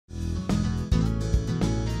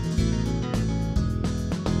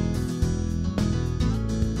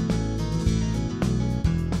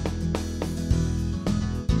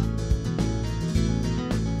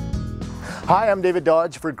Hi, I'm David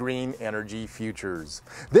Dodge for Green Energy Futures.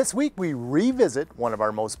 This week we revisit one of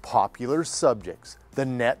our most popular subjects, the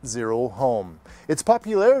net zero home. Its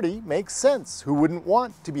popularity makes sense. Who wouldn't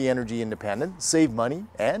want to be energy independent, save money,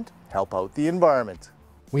 and help out the environment?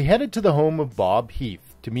 We headed to the home of Bob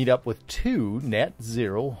Heath to meet up with two net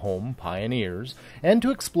zero home pioneers and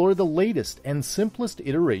to explore the latest and simplest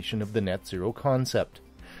iteration of the net zero concept.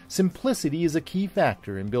 Simplicity is a key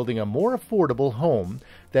factor in building a more affordable home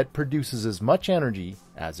that produces as much energy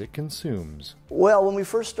as it consumes. Well, when we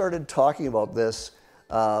first started talking about this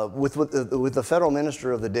with the federal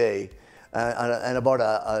minister of the day and about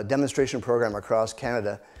a demonstration program across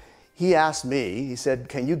Canada, he asked me, he said,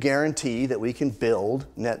 "Can you guarantee that we can build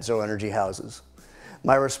net zero energy houses?"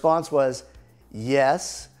 My response was,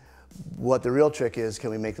 yes. What the real trick is, can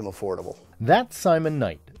we make them affordable? That's Simon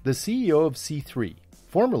Knight, the CEO of C3.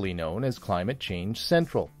 Formerly known as Climate Change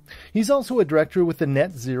Central. He's also a director with the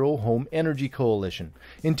Net Zero Home Energy Coalition.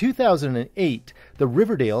 In 2008, the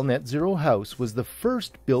Riverdale Net Zero House was the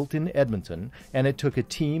first built in Edmonton, and it took a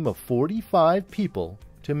team of 45 people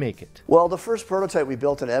to make it. Well, the first prototype we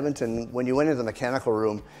built in Edmonton, when you went into the mechanical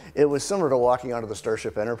room, it was similar to walking onto the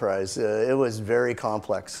Starship Enterprise. It was very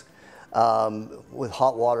complex. With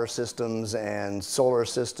hot water systems and solar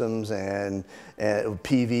systems and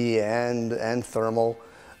PV and thermal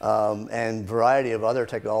and variety of other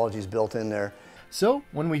technologies built in there. So,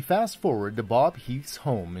 when we fast forward to Bob Heath's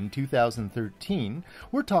home in 2013,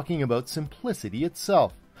 we're talking about simplicity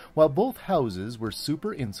itself. While both houses were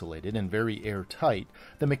super insulated and very airtight,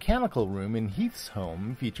 the mechanical room in Heath's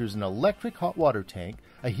home features an electric hot water tank,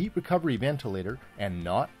 a heat recovery ventilator, and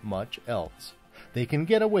not much else. They can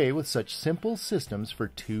get away with such simple systems for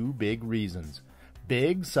two big reasons: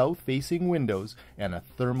 big south-facing windows and a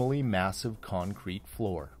thermally massive concrete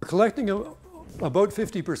floor. We're collecting about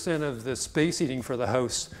 50% of the space heating for the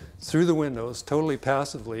house through the windows, totally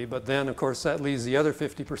passively, but then of course that leaves the other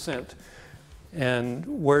 50%.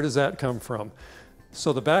 And where does that come from?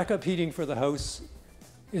 So the backup heating for the house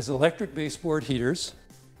is electric baseboard heaters.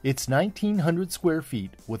 It's 1,900 square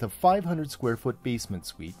feet with a 500 square foot basement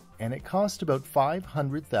suite, and it cost about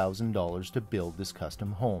 $500,000 to build this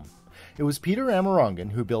custom home. It was Peter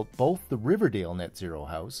Amerongen who built both the Riverdale Net Zero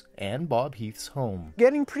house and Bob Heath's home.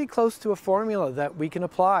 Getting pretty close to a formula that we can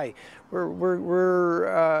apply. And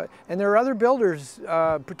there are other builders,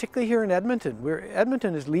 particularly here in Edmonton.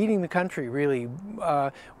 Edmonton is leading the country, really,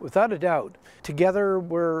 without a doubt. Together,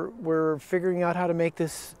 we're figuring out how to make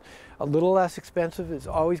this a little less expensive. It's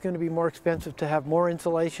always going to be more expensive to have more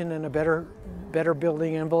insulation and a better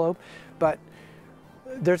building envelope, but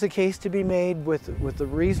there's a case to be made with the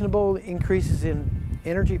reasonable increases in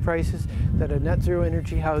energy prices that a net zero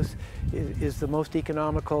energy house is the most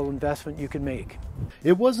economical investment you can make.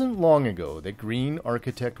 It wasn't long ago that green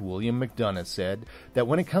architect William McDonough said that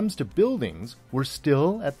when it comes to buildings, we're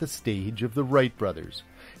still at the stage of the Wright brothers,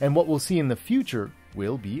 and what we'll see in the future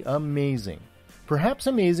will be amazing. Perhaps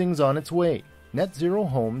amazing's on its way. Net zero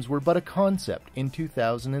homes were but a concept in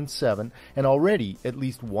 2007, and already at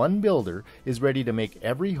least one builder is ready to make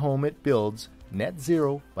every home it builds net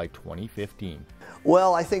zero by 2015.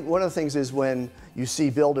 Well, I think one of the things is when you see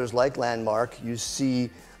builders like Landmark, you see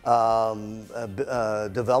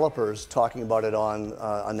developers talking about it on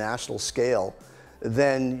a national scale,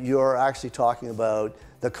 then you're actually talking about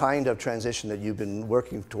the kind of transition that you've been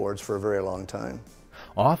working towards for a very long time.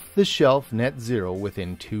 Off-the-shelf net zero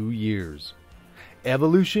within 2 years.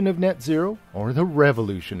 Evolution of net zero or the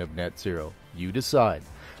revolution of net zero? You decide.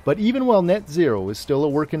 But even while net zero is still a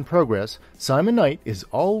work in progress, Simon Knight is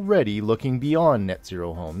already looking beyond net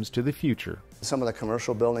zero homes to the future. Some of the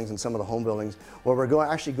commercial buildings and some of the home buildings where we're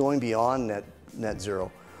actually going beyond net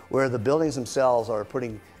zero, where the buildings themselves are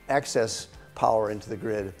putting excess power into the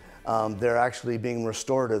grid. They're actually being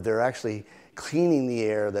restorative. They're actually cleaning the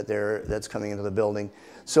air that's coming into the building.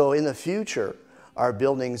 So in the future, our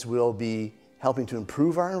buildings will be helping to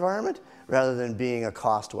improve our environment rather than being a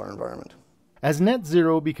cost to our environment. As net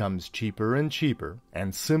zero becomes cheaper and cheaper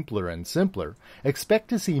and simpler, expect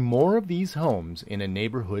to see more of these homes in a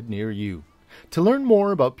neighborhood near you. To learn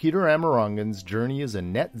more about Peter Amerongen's journey as a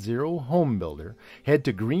net zero home builder, head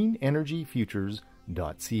to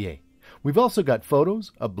greenenergyfutures.ca. We've also got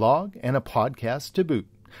photos, a blog, and a podcast to boot.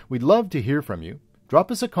 We'd love to hear from you.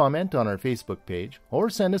 Drop us a comment on our Facebook page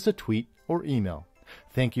or send us a tweet or email.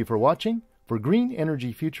 Thank you for watching. For Green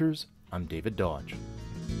Energy Futures, I'm David Dodge.